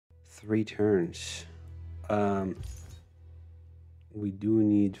3 turns. We do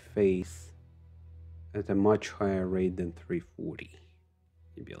need faith at a much higher rate than 340.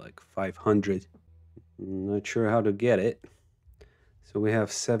 Maybe like 500. Not sure how to get it. So we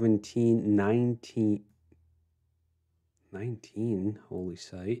have 17, 19 holy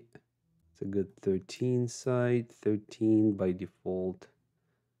site. It's a good 13 site, 13 by default.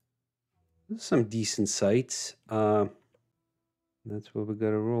 There's some decent sites. That's what we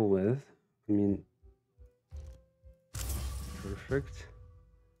gotta roll with. I mean, perfect.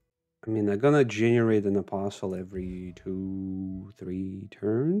 I mean, I'm gonna generate an apostle every 2-3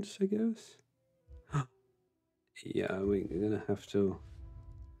 turns, I guess. Yeah, we're gonna have to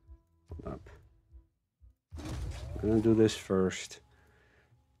hold up. I'm gonna do this first.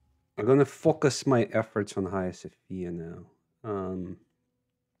 I'm gonna focus my efforts on High Sophia now,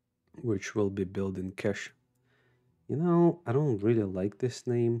 which will be building Kesh. You know, I don't really like this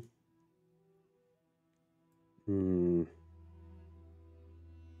name.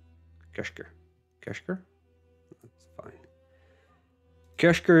 Keshker. Keshker? That's fine.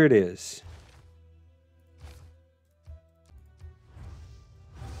 Keshker it is.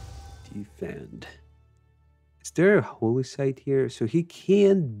 Defend. Is there a holy site here? So he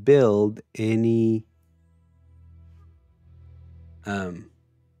can't build any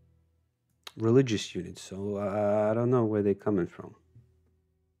religious units. So I don't know where they're coming from.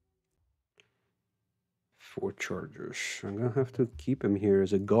 4 chargers. I'm gonna have to keep him here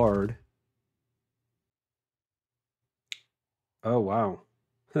as a guard. Oh wow.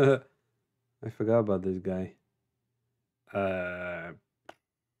 I forgot about this guy.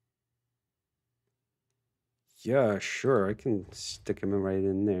 Yeah, sure. I can stick him right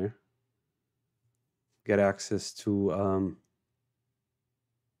in there. Get access to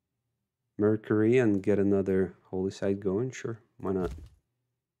Mercury and get another holy site going. Sure, why not?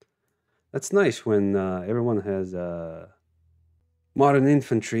 That's nice when everyone has modern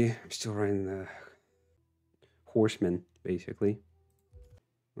infantry. I'm still running horsemen, basically.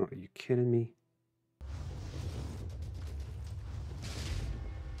 Oh, are you kidding me?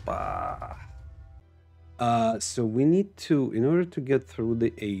 Bah. So we need to, in order to get through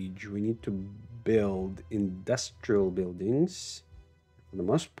the age, we need to build industrial buildings for the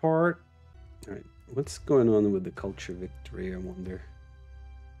most part. All right, what's going on with the culture victory, I wonder?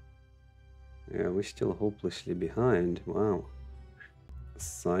 Yeah, we're still hopelessly behind. Wow.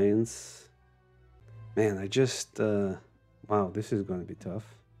 Science. Man, I just, wow, this is going to be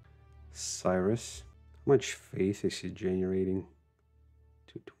tough. Cyrus. How much faith is he generating?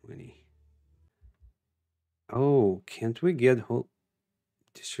 220. Oh, can't we get whole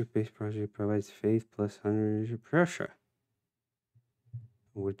district-based project provides faith plus 100 pressure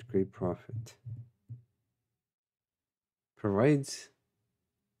with great profit. Provides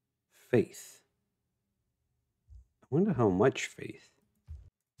faith. I wonder how much faith.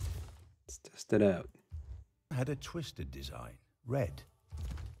 Let's test it out. Had a twisted design, red.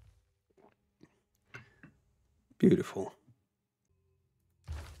 Beautiful.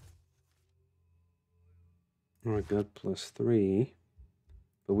 Oh, I got +3.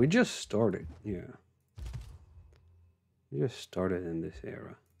 But we just started, yeah. We just started in this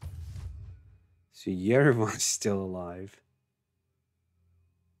era. So Yerevan's still alive.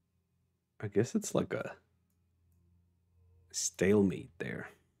 I guess it's like a stalemate there.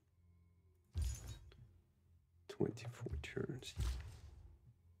 24 turns.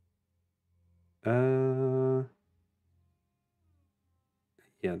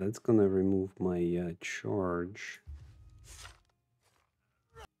 Yeah, that's gonna remove my charge.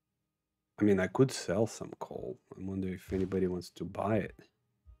 I mean, I could sell some coal. I wonder if anybody wants to buy it.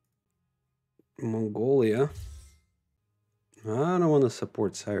 Mongolia. I don't want to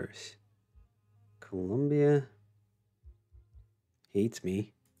support Cyrus. Colombia hates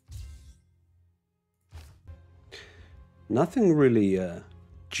me. Nothing really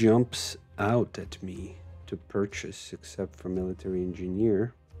jumps out at me to purchase except for military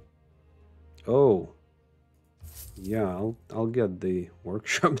engineer. Oh, yeah, I'll get the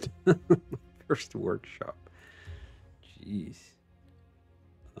workshop. First workshop. Jeez.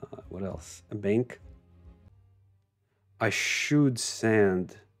 What else? A bank. I should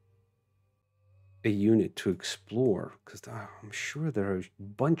send a unit to explore because I'm sure there are a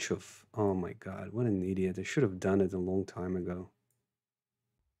bunch of. Oh my god, what an idiot! I should have done it a long time ago.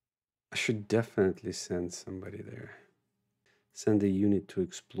 I should definitely send somebody there. Send a unit to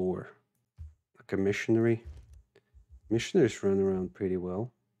explore. Like a missionary. Missionaries run around pretty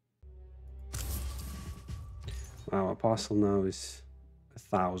well. Wow, Apostle now is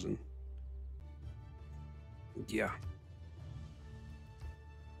 1,000. Yeah.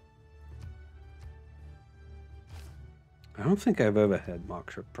 I don't think I've ever had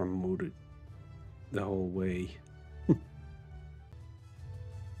Moksha promoted the whole way.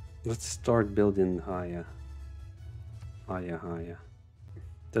 Let's start building higher. Higher.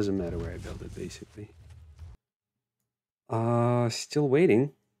 Doesn't matter where I build it, basically. Still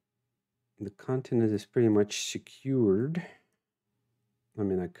waiting. The continent is pretty much secured. I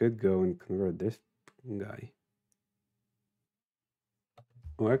mean, I could go and convert this guy.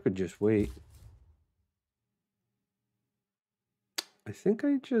 Or I could just wait. I think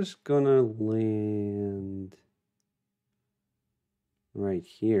I just gonna land right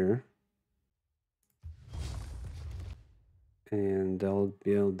here. And I'll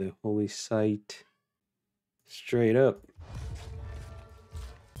build the holy site straight up.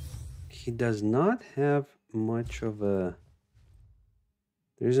 He does not have much of a...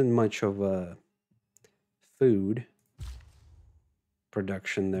 There isn't much of a food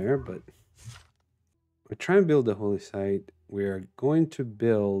production there, but we're trying to build the holy site. We are going to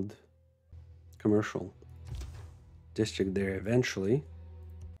build commercial district there eventually.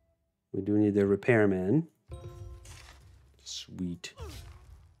 We do need a repairman. Sweet.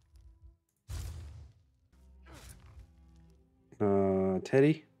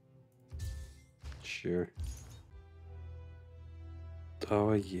 Teddy? Sure.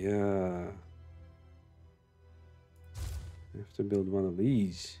 Oh, yeah. I have to build one of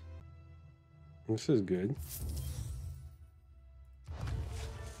these. This is good.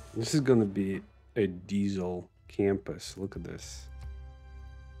 This is gonna be a diesel campus. Look at this.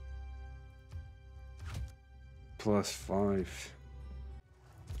 +5.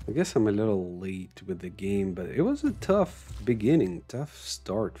 I guess I'm a little late with the game, but it was a tough beginning, tough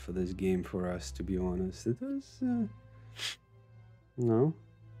start for this game for us, to be honest. It was, no,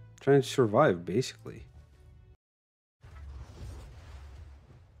 trying to survive, basically.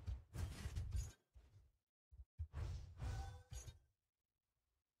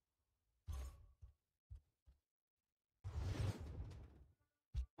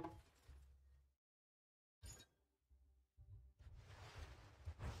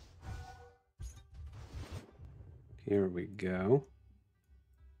 Here we go.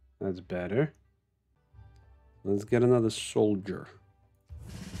 That's better. Let's get another soldier.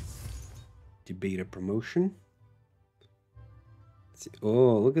 Debate a promotion. Let's see.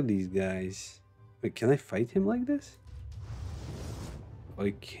 Oh, look at these guys. Wait, can I fight him like this? I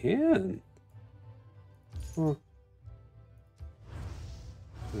can. Oh.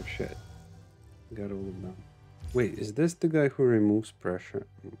 Oh shit. Got all of them. Wait, is this the guy who removes pressure?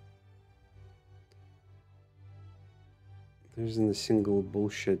 There isn't a single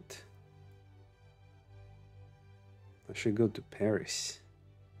bullshit. I should go to Paris.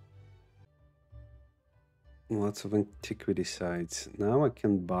 Lots of antiquity sites. Now I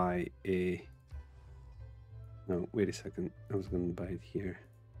can buy a... No, wait a second. I was going to buy it here.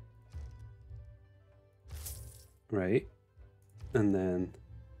 Right. And then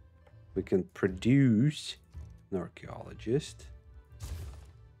we can produce an archaeologist.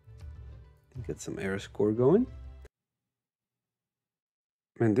 Get some air score going.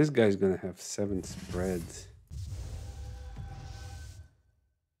 Man, this guy's gonna have 7 spreads.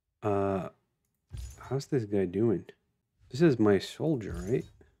 How's this guy doing? This is my soldier, right?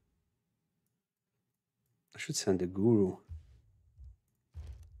 I should send a guru.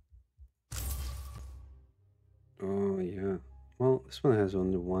 Oh, yeah. Well, this one has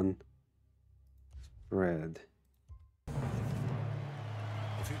only 1 spread. If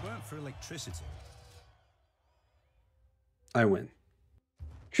it weren't for electricity... I win.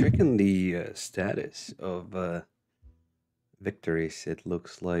 Checking the status of victories, it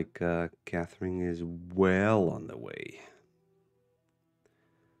looks like Catherine is well on the way.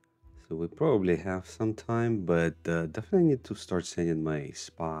 So we probably have some time, but definitely need to start sending my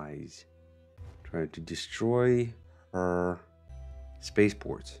spies. Trying to destroy her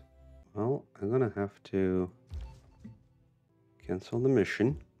spaceports. Well, I'm gonna have to cancel the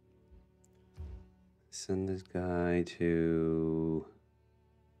mission. Send this guy to...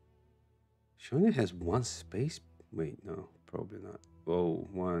 She only has 1 space. Wait, no, probably not. Oh,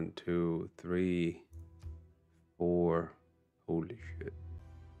 1, 2, 3, 4. Holy shit.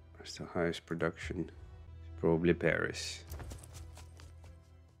 That's the highest production. It's probably Paris.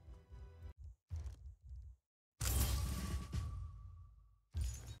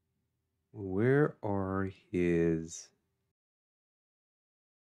 Where are his...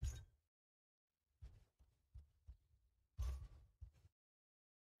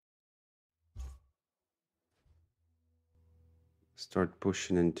 Start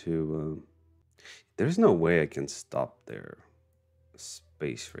pushing into... There's no way I can stop their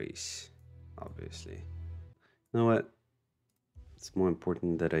space race, obviously. You know what? It's more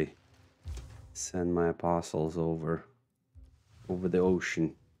important that I send my apostles over the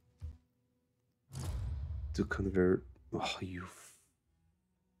ocean to convert. Oh, you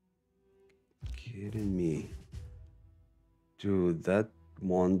kidding me? Dude, that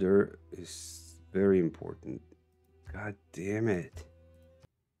wonder is very important. God damn it.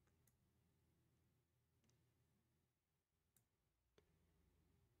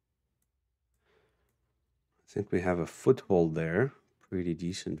 I think we have a foothold there. Pretty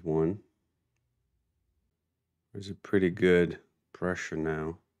decent one. There's a pretty good pressure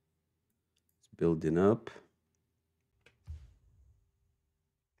now. It's building up.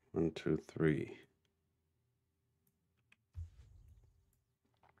 1, 2, 3.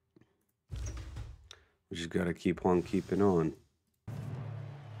 We just gotta keep on keeping on.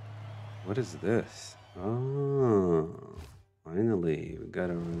 What is this? Oh, finally, we got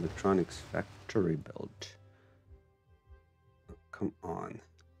our electronics factory built. Oh, come on.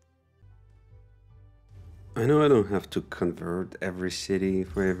 I know I don't have to convert every city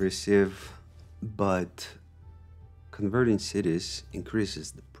for every civ, but converting cities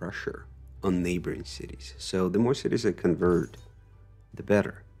increases the pressure on neighboring cities. So the more cities I convert, the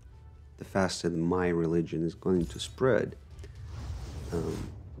better. The faster my religion is going to spread.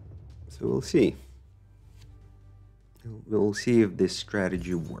 So we'll see. We'll see if this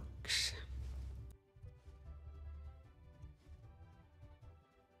strategy works.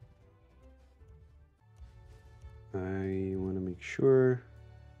 I want to make sure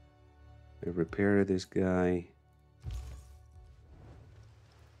I repair this guy.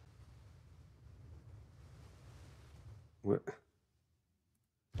 What?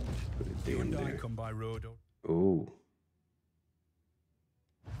 Put it down there. Come by road. Oh.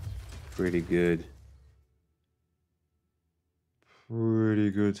 Pretty good. Pretty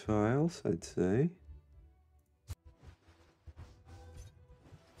good tiles, I'd say.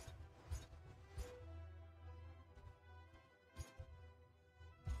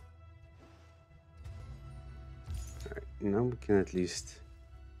 Alright, now we can at least...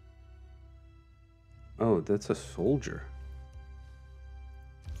 Oh, that's a soldier.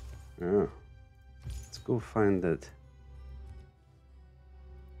 Yeah. Let's go find that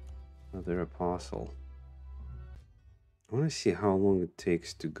other apostle. I want to see how long it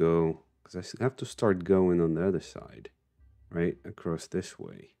takes to go, because I have to start going on the other side, right? Across this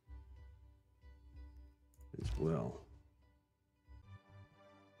way as well.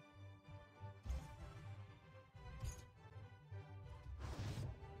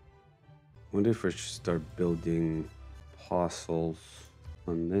 What if I should start building apostles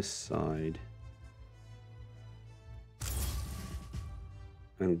on this side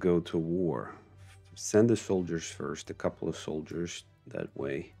and go to war? Send the soldiers first, a couple of soldiers that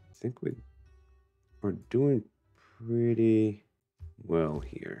way. I think we are doing pretty well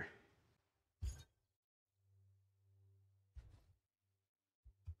here.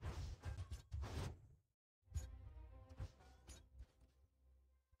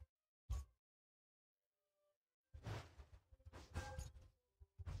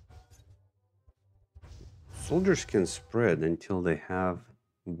 Soldiers can spread until they have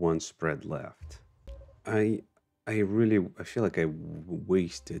one spread left. I feel like I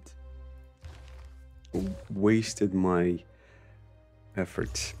wasted my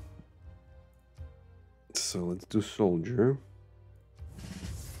efforts. So let's do soldier.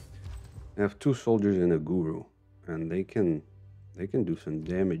 I have 2 soldiers and a guru, and they can do some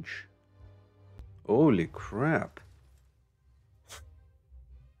damage. Holy crap.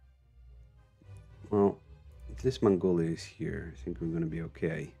 Well, if this Mongolia is here, I think we're gonna be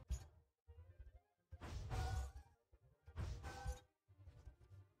okay.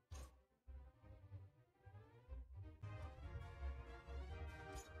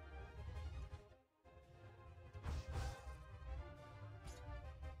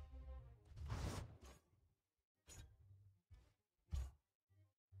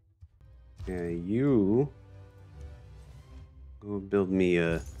 Yeah, you go build me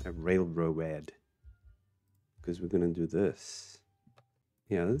a railroad, because we're gonna do this.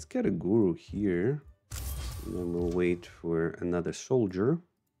 Yeah, let's get a guru here, and then we'll wait for another soldier.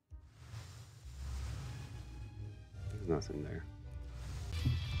 There's nothing there.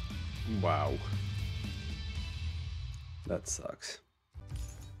 Wow. That sucks.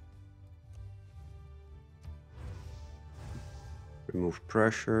 Remove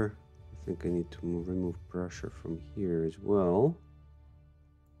pressure. I think I need to remove pressure from here as well.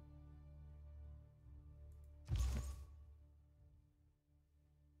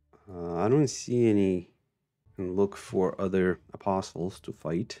 I don't see any, and look for other apostles to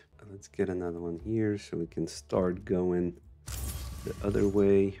fight. Let's get another one here so we can start going the other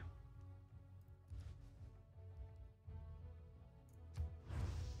way.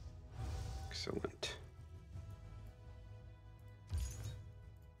 Excellent.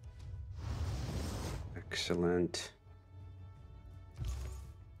 Excellent.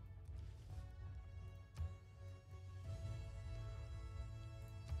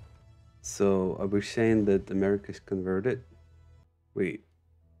 So are we saying that America's converted? Wait.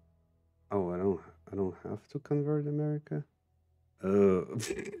 Oh, I don't have to convert America?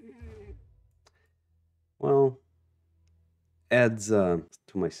 Well, adds to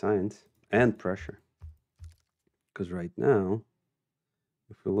my science and pressure. Because right now,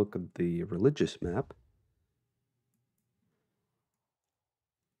 if we look at the religious map,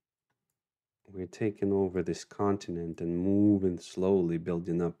 we're taking over this continent and moving slowly,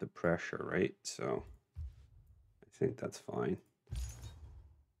 building up the pressure, right? So I think that's fine.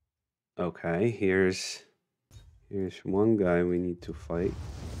 Okay, here's one guy we need to fight.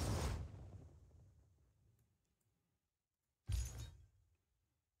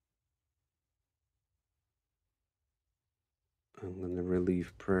 I'm gonna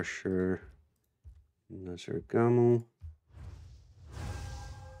relieve pressure. Nazargamu.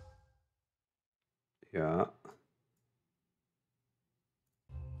 Yeah.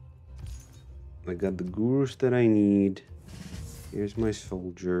 I got the gurus that I need. Here's my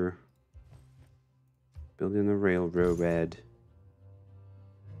soldier. Building a railroad.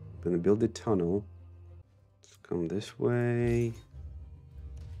 I'm gonna build a tunnel. Let's come this way.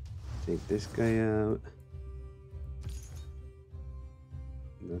 Take this guy out.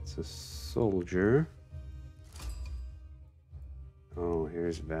 That's a soldier. Oh,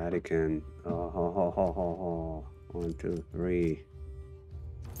 here's Vatican. Oh, ho, ho, ho, ho, ho. 1, 2, 3.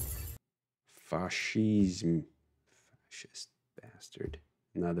 Fascism. Fascist bastard.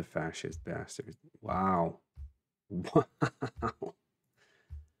 Another fascist bastard. Wow. Wow.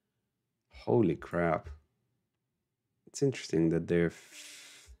 Holy crap. It's interesting that their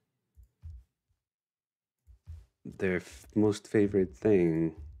most favorite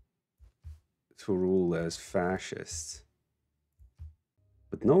thing to rule as fascists.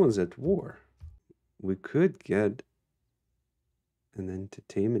 But no one's at war. We could get an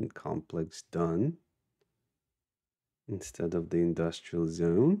entertainment complex done instead of the industrial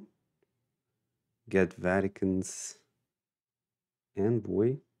zone. Get Vatican's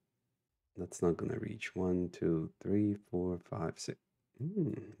envoy. That's not gonna reach. 1, 2, 3, 4, 5, 6.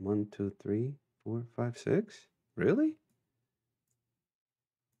 1, 2, 3, 4, 5, 6. Really?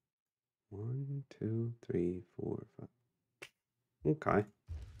 1, 2, 3, 4, 5. Okay.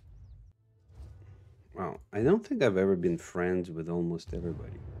 Wow, I don't think I've ever been friends with almost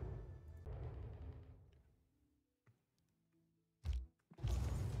everybody.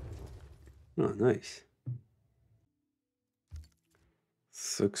 Oh, nice.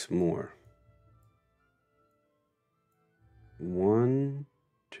 6 more. 1,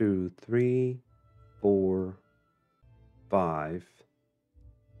 2, 3, 4, 5,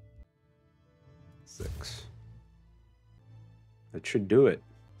 6. That should do it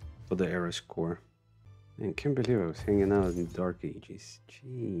for the era score. And can't believe I was hanging out in the Dark Ages.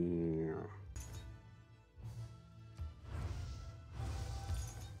 Gee.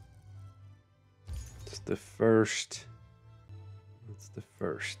 It's the first. That's the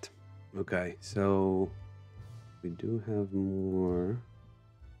first. Okay, so we do have more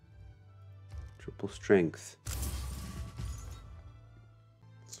triple strength.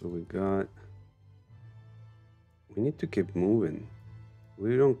 So we need to keep moving.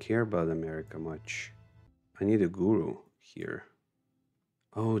 We don't care about America much. I need a guru here.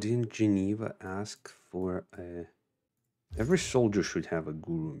 Oh, didn't Geneva ask for a... Every soldier should have a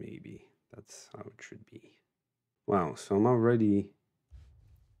guru, maybe. That's how it should be. Wow, so I'm already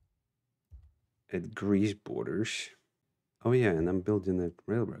at Greece borders. Oh yeah, and I'm building a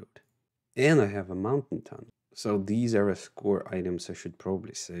railroad. And I have a mountain tunnel. So these are score items I should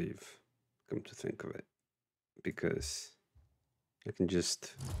probably save, come to think of it. Because I can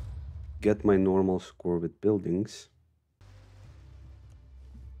just get my normal score with buildings.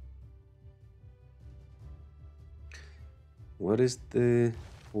 What is the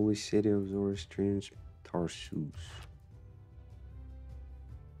holy city of Zoroastrians? Tarsus.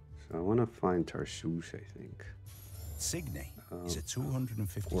 So I want to find Tarsus, I think. Signy is a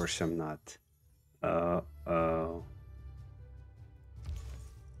 250. Of course I'm not. Uh-oh.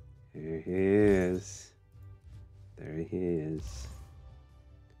 Here he is. There he is.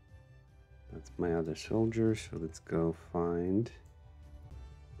 That's my other soldier, so let's go find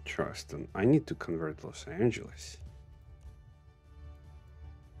trust. And I need to convert Los Angeles.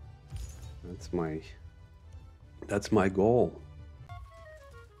 That's my goal.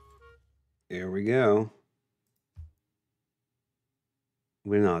 Here we go.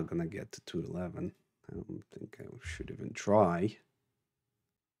 We're not gonna get to 211. I don't think I should even try.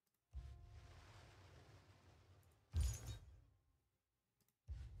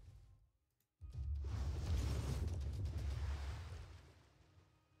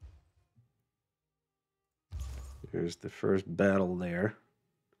 There's the first battle there.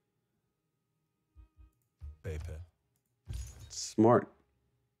 Paper. Smart.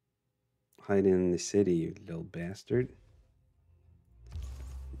 Hiding in the city, you little bastard.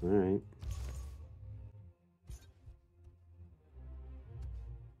 All right.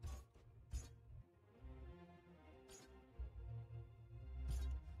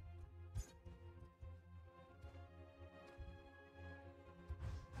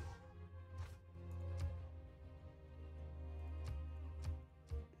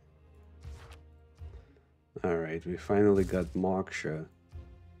 All right, we finally got Moksha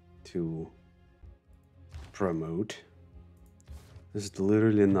to promote. There's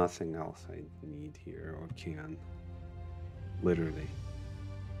literally nothing else I need here or can. Literally.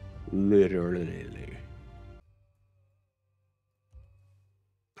 Literally.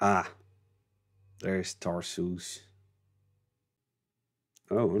 Ah, there's Tarsus.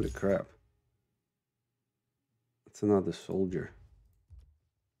 Oh, holy crap. That's another soldier.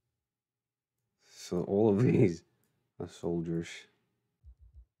 So all of these are soldiers.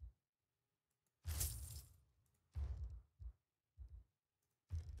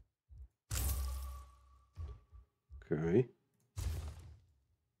 Okay.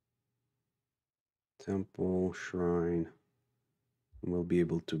 Temple, shrine. We'll be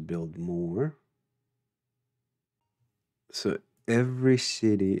able to build more. So every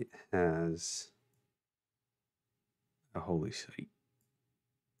city has a holy site,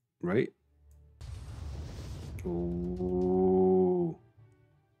 right? Oh,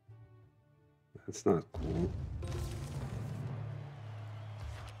 that's not cool.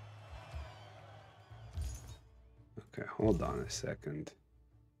 Okay, hold on a second.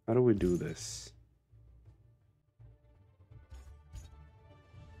 How do we do this?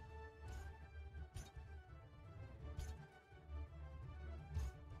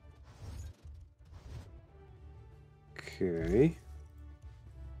 Okay.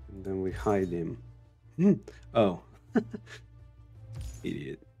 And then we hide him. Oh.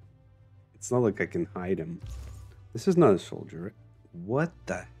 Idiot. It's not like I can hide him. This is not a soldier, right? What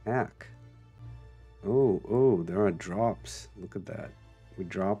the heck? Oh, there are drops. Look at that. We're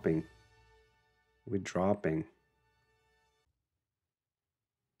dropping. We're dropping.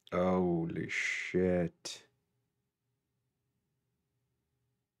 Holy shit.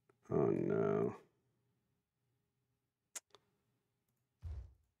 Oh no.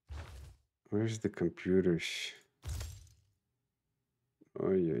 Where's the computers?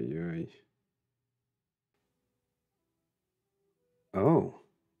 Oy, oy, oy. Oh.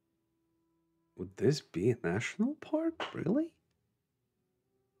 Would this be a national park? Really?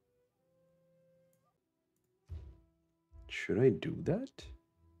 Should I do that?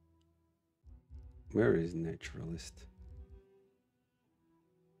 Where is naturalist?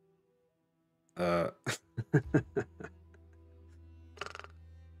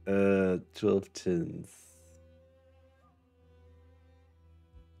 12 tins.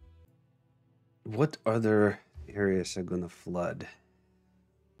 What other areas are gonna flood?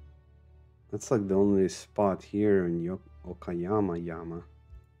 That's like the only spot here in Okayama Yama.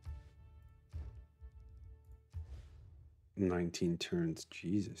 19 turns,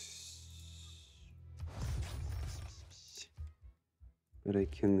 Jesus. But I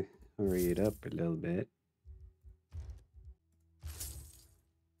can hurry it up a little bit.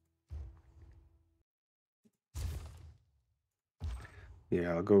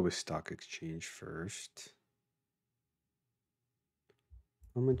 Yeah, I'll go with stock exchange first.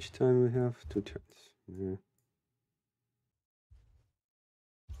 How much time we have? 2 turns. Yeah.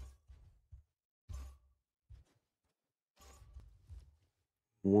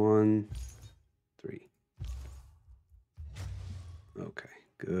 One, 3. Okay,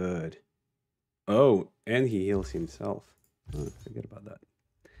 good. Oh, and he heals himself. Oh, forget about that.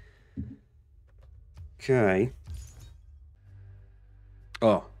 Okay.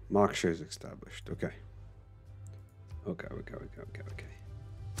 Oh, Moksha is established. Okay. Okay.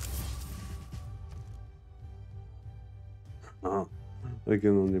 Oh, I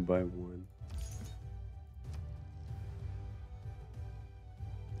can only buy one.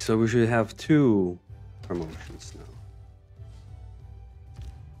 So we should have 2 promotions now.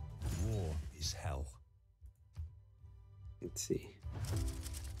 War is hell. Let's see.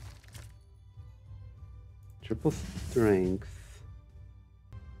 Triple strength.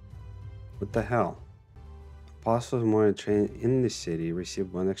 What the hell? Apostles more trained in the city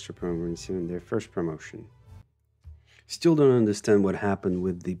received 1 extra promotion in their first promotion. Still don't understand what happened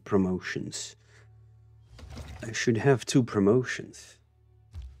with the promotions. I should have 2 promotions.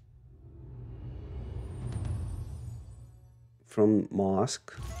 From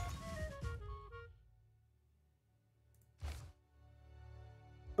mosque.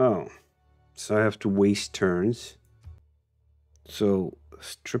 Oh, so I have to waste turns. So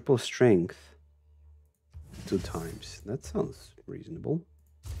triple strength 2 times. That sounds reasonable.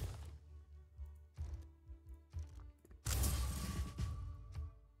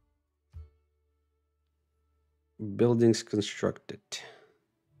 Buildings constructed.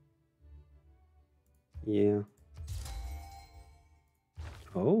 Yeah.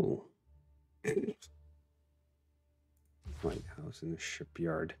 Oh. Lighthouse in the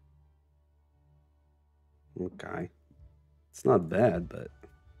shipyard. Okay. It's not bad, but...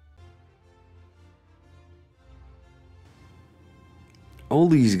 all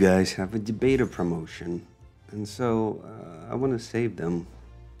these guys have a debater promotion. And so I want to save them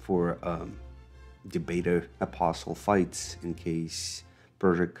for debater apostle fights in case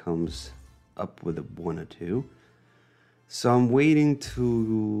Persia comes up with a 1 or 2. So I'm waiting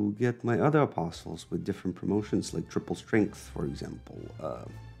to get my other apostles with different promotions, like triple strength, for example,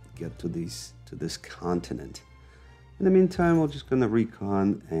 get to this continent. In the meantime, we're just gonna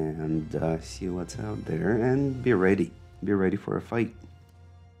recon and see what's out there and be ready for a fight.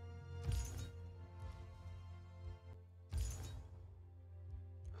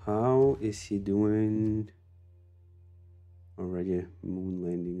 How is he doing? Already, moon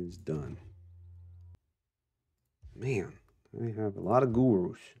landing is done. Man, I have a lot of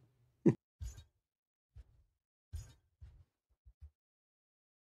gurus.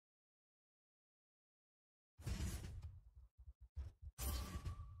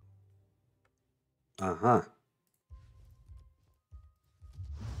 Uh-huh.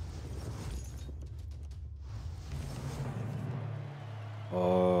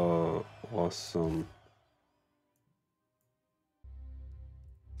 Oh, awesome.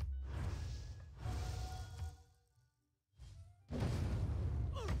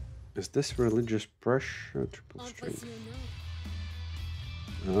 Is this religious pressure? Triple strength.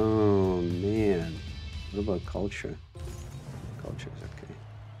 Oh, man. What about culture? Culture is okay.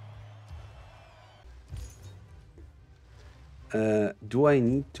 Do I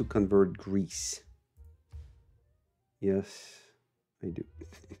need to convert Greece? Yes, I do.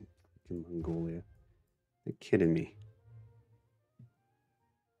 In Mongolia. They're kidding me.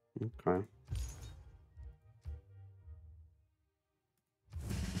 Okay.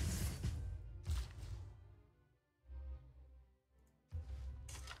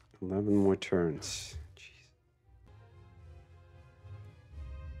 $11 more turns. Jeez.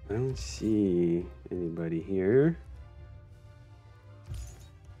 I don't see anybody here.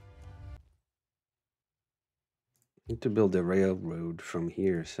 Need to build a railroad from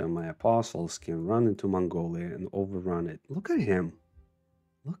here so my apostles can run into Mongolia and overrun it. Look at him.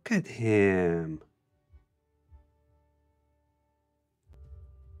 Look at him.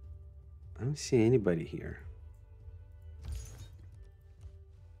 I don't see anybody here.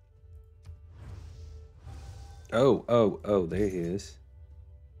 Oh, there he is.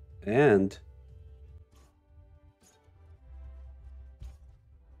 And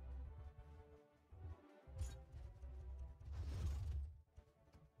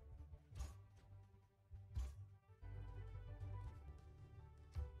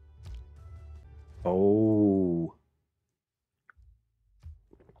oh,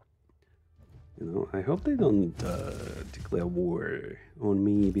 you know, I hope they don't declare war on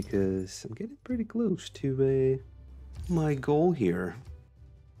me because I'm getting pretty close to my goal here.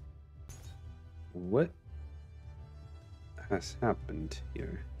 What has happened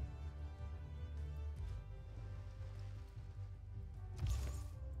here?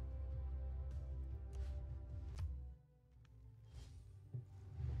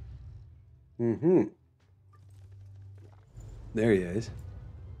 Mm-hmm. There he is.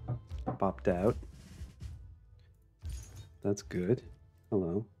 Popped out. That's good.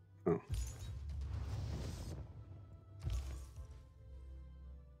 Hello. Oh.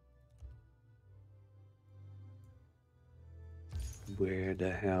 Where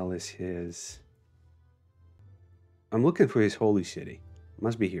the hell is his? I'm looking for his holy city.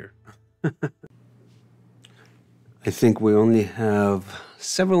 Must be here. I think we only have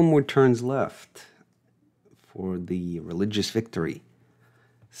several more turns left for the religious victory.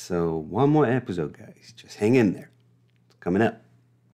 So one more episode, guys. Just hang in there. It's coming up.